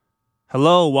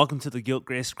Hello, welcome to the Guilt,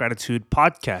 Grace, Gratitude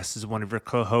podcast. This is one of your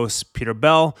co-hosts, Peter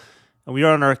Bell, and we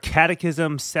are on our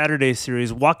Catechism Saturday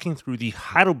series, walking through the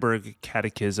Heidelberg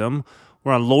Catechism.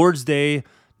 We're on Lord's Day,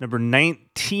 number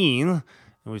 19, and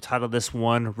we titled this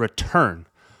one, Return.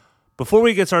 Before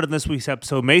we get started in this week's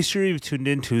episode, make sure you've tuned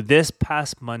into this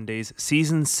past Monday's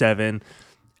Season 7,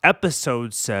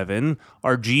 Episode 7,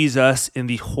 our Jesus in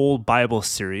the Whole Bible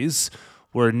series,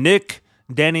 where Nick,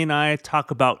 Danny, and I talk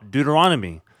about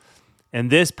Deuteronomy. And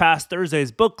this past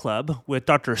Thursday's book club with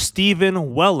Dr.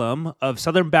 Stephen Wellum of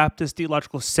Southern Baptist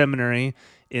Theological Seminary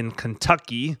in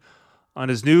Kentucky on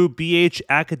his new BH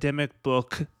academic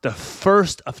book, the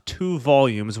first of 2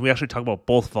 volumes. We actually talk about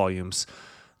both volumes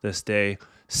this day,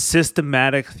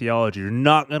 Systematic Theology. You're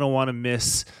not going to want to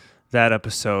miss that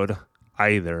episode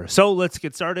either. So let's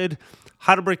get started.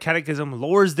 Heidelberg Catechism,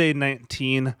 Lord's Day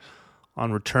 19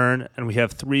 on return, and we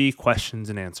have 3 questions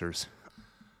and answers.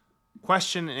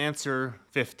 Question and answer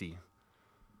 50.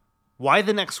 Why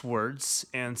the next words,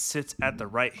 and sits at the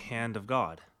right hand of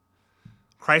God?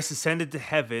 Christ ascended to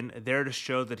heaven, there to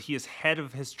show that he is head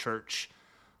of his church,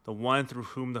 the one through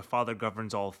whom the Father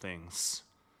governs all things.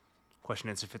 Question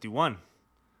and answer 51.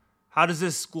 How does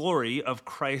this glory of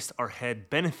Christ our head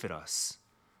benefit us?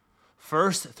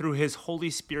 First, through his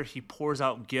Holy Spirit, he pours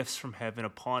out gifts from heaven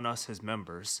upon us, his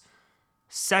members.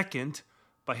 Second,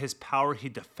 by his power, he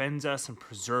defends us and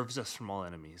preserves us from all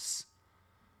enemies.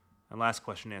 And last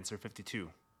question, answer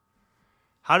 52.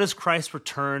 How does Christ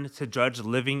return to judge the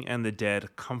living and the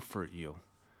dead comfort you?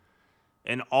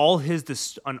 In all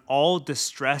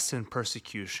distress and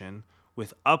persecution,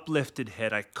 with uplifted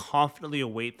head, I confidently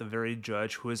await the very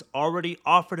judge who has already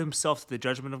offered himself to the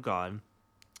judgment of God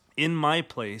in my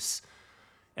place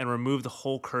and remove the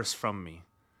whole curse from me.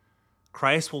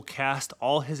 Christ will cast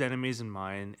all his enemies and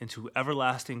mine into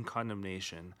everlasting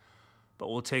condemnation, but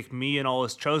will take me and all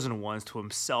his chosen ones to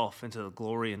himself into the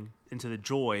glory and into the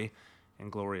joy and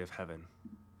glory of heaven.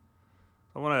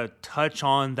 I want to touch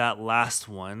on that last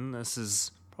one. This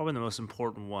is probably the most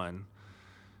important one.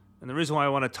 And the reason why I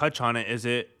want to touch on it is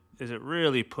it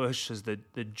really pushes the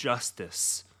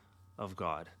justice of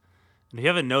God. And if you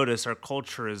haven't noticed, our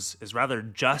culture is rather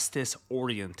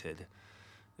justice-oriented.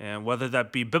 And whether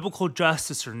that be biblical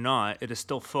justice or not, it is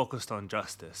still focused on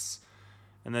justice.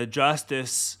 And the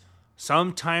justice,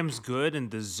 sometimes good and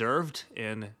deserved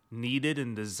and needed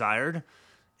and desired.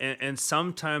 And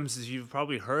sometimes, as you've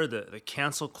probably heard, the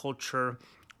cancel culture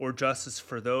or justice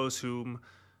for those whom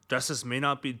justice may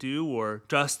not be due, or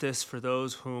justice for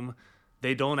those whom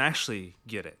they don't actually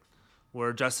get it,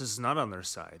 where justice is not on their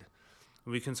side.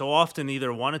 We can so often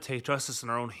either want to take justice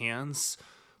in our own hands,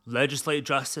 legislate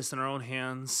justice in our own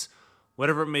hands,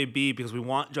 whatever it may be, because we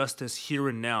want justice here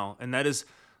and now. And that is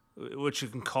what you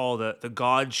can call the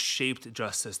God-shaped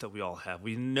justice that we all have.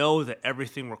 We know that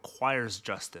everything requires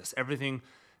justice. Everything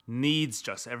needs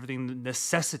justice. Everything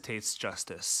necessitates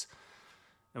justice.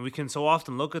 And we can so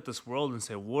often look at this world and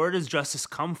say, where does justice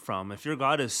come from? If your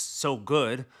God is so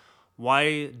good,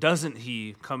 why doesn't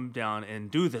he come down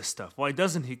and do this stuff? Why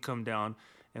doesn't he come down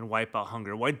and wipe out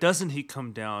hunger? Why doesn't he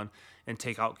come down and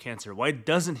take out cancer? Why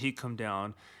doesn't he come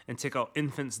down and take out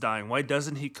infants dying? Why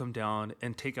doesn't he come down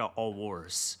and take out all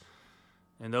wars?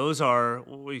 And those are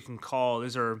what we can call,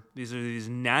 these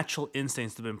natural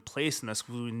instincts that have been placed in us.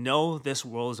 We know this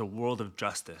world is a world of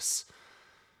justice.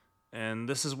 And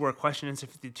this is where question answer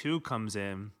 52 comes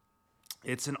in.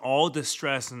 It's in all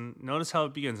distress, and notice how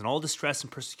it begins, in all distress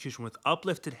and persecution with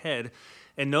uplifted head.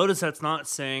 And notice that's not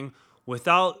saying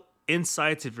without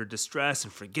insights of your distress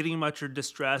and forgetting about your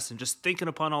distress and just thinking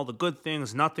upon all the good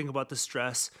things, not thinking about the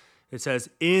stress. It says,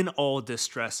 in all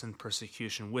distress and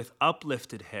persecution, with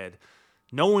uplifted head,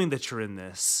 knowing that you're in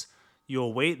this, you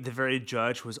await the very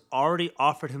judge who has already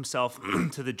offered himself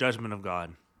to the judgment of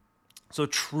God. So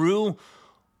true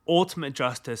ultimate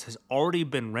justice has already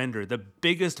been rendered. The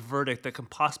biggest verdict that can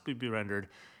possibly be rendered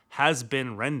has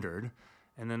been rendered.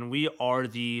 And then we are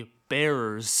the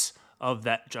bearers of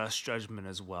that just judgment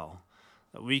as well.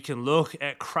 That we can look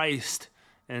at Christ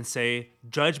and say,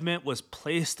 judgment was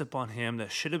placed upon him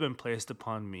that should have been placed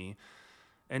upon me.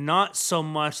 And not so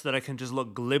much that I can just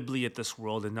look glibly at this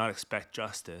world and not expect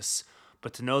justice,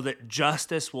 but to know that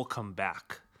justice will come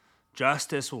back.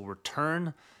 Justice will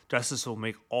return. Justice will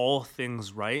make all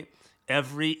things right.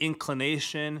 Every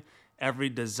inclination, every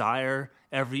desire,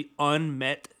 every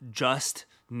unmet just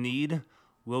need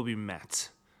will be met.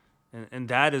 And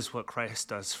that is what Christ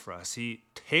does for us. He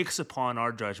takes upon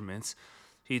our judgments.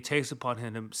 He takes upon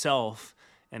himself,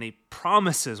 and he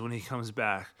promises when he comes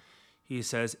back, he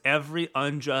says, every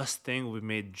unjust thing will be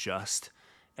made just.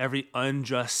 Every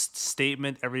unjust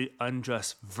statement, every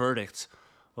unjust verdict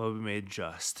will be made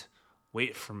just.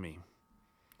 Wait for me.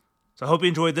 So I hope you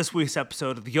enjoyed this week's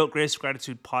episode of the Guilt, Grace,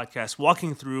 Gratitude podcast,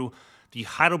 walking through the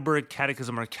Heidelberg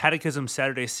Catechism, our Catechism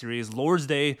Saturday series, Lord's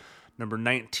Day, number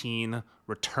 19,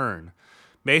 Return.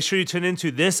 Make sure you tune into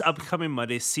this upcoming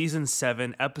Monday, Season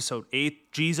 7, Episode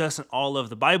 8, Jesus and All of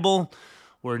the Bible,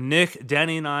 where Nick,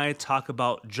 Danny, and I talk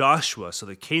about Joshua, so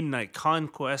the Canaanite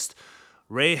conquest,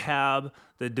 Rahab,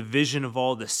 the division of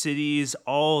all the cities,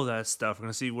 all that stuff. We're going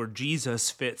to see where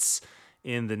Jesus fits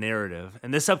in the narrative.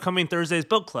 And this upcoming Thursday's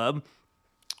book club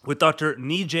with Dr.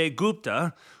 Nijay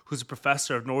Gupta, who's a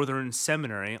professor of Northern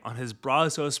Seminary, on his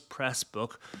Brazos Press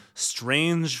book,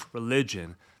 Strange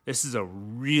Religion. This is a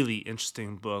really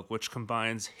interesting book which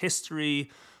combines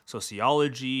history,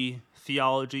 sociology,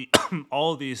 theology,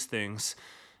 all these things,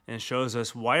 and shows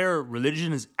us why our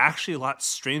religion is actually a lot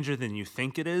stranger than you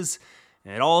think it is.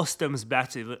 And it all stems back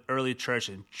to the early church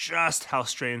and just how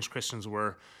strange Christians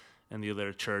were in the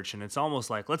early church. And it's almost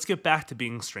like, let's get back to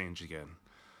being strange again.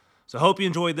 So I hope you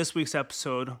enjoyed this week's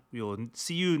episode. We will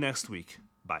see you next week.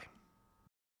 Bye.